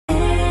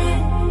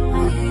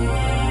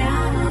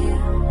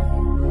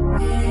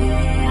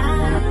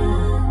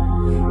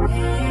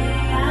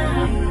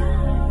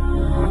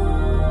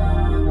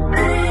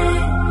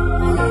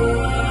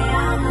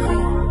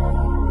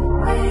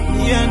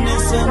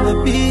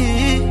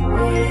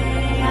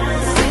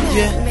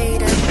Yeah.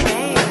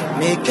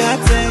 Make I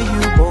tell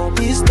you about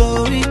my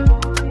story.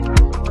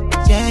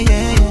 Yeah,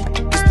 yeah, yeah.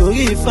 My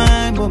story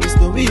fine, but my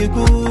story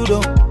good,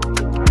 oh.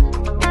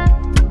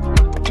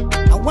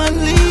 I want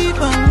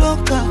live and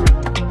local.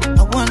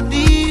 I want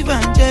live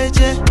and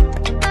jeje.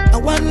 I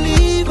want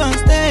live and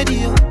steady,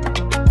 oh.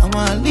 I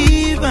want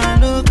live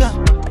and local.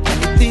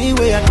 Anything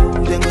where I do,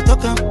 then go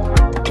talk 'em.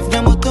 If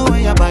the motor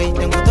where I buy,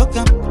 then go talk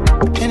 'em.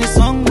 Any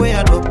song where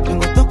I drop, then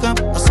go talk 'em.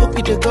 I saw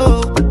it they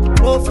go,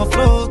 flow for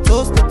flow,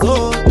 toast to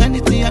toast.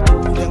 Anything I do,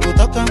 then go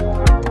talk 'em.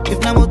 If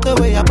the motor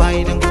where I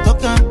buy, then go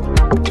talk 'em.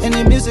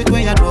 Any music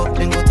where I drop,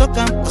 then go talk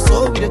 'em. I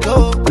saw it they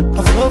go,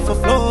 I flow for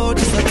flow,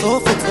 this a toe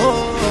for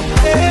toe.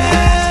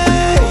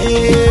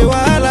 Hey,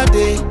 while I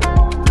day,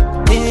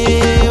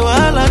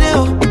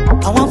 oh.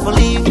 I want to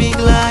live big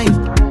life.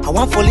 I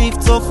want to live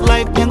tough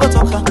life, then go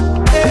talk 'em.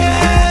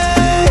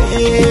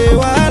 Hey,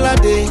 while I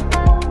day,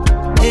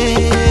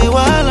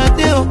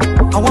 oh.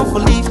 I want to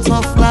live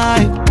tough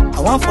life. I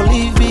want to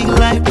live big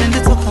life, then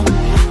they talk 'em.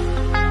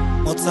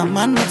 But a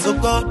man not to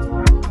God,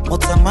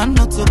 but a man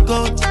not to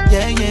God.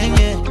 Yeah, yeah,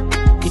 yeah.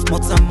 If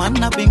not a man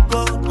not been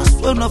God, I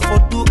swear not for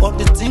do all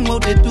the things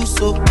what they do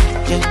so.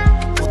 Yeah,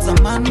 but a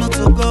man not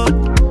to God,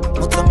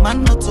 but a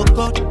man not to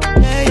God.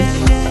 Yeah, yeah,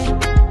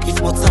 yeah. If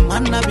not a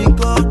man not been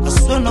God, I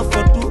swear not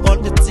for do all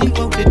the things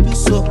what they do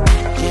so.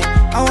 Yeah,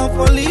 I want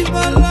to live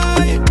my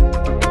life.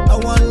 I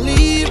want to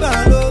live a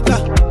loca.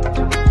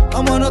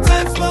 I'm on no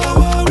time for a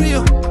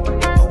warrior.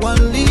 I want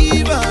to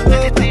live a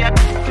loca.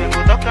 Then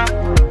go talk 'em.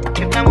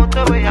 If the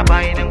motor where I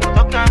buy, then go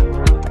talk 'em.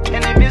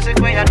 Any music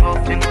where I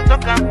drop, then go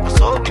talk 'em. I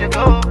saw we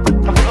go.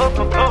 I flow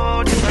for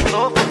flow, this a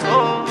flow for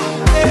flow.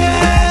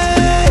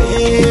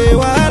 Hey,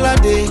 while I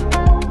day,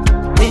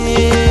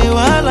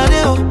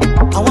 oh.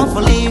 I want to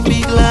live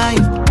big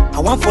life. I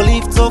want to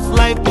live tough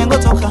life, then go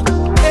talk 'em.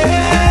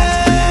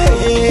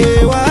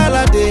 Hey, while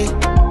I day,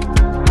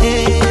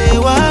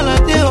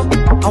 oh.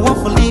 I want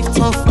to live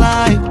tough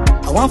life.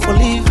 I want to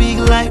live big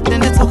life, then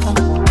they talk 'em.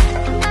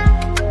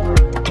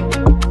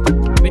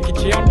 Make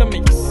it on the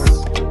mix.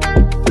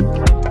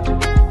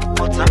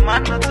 But a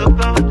man not to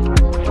God.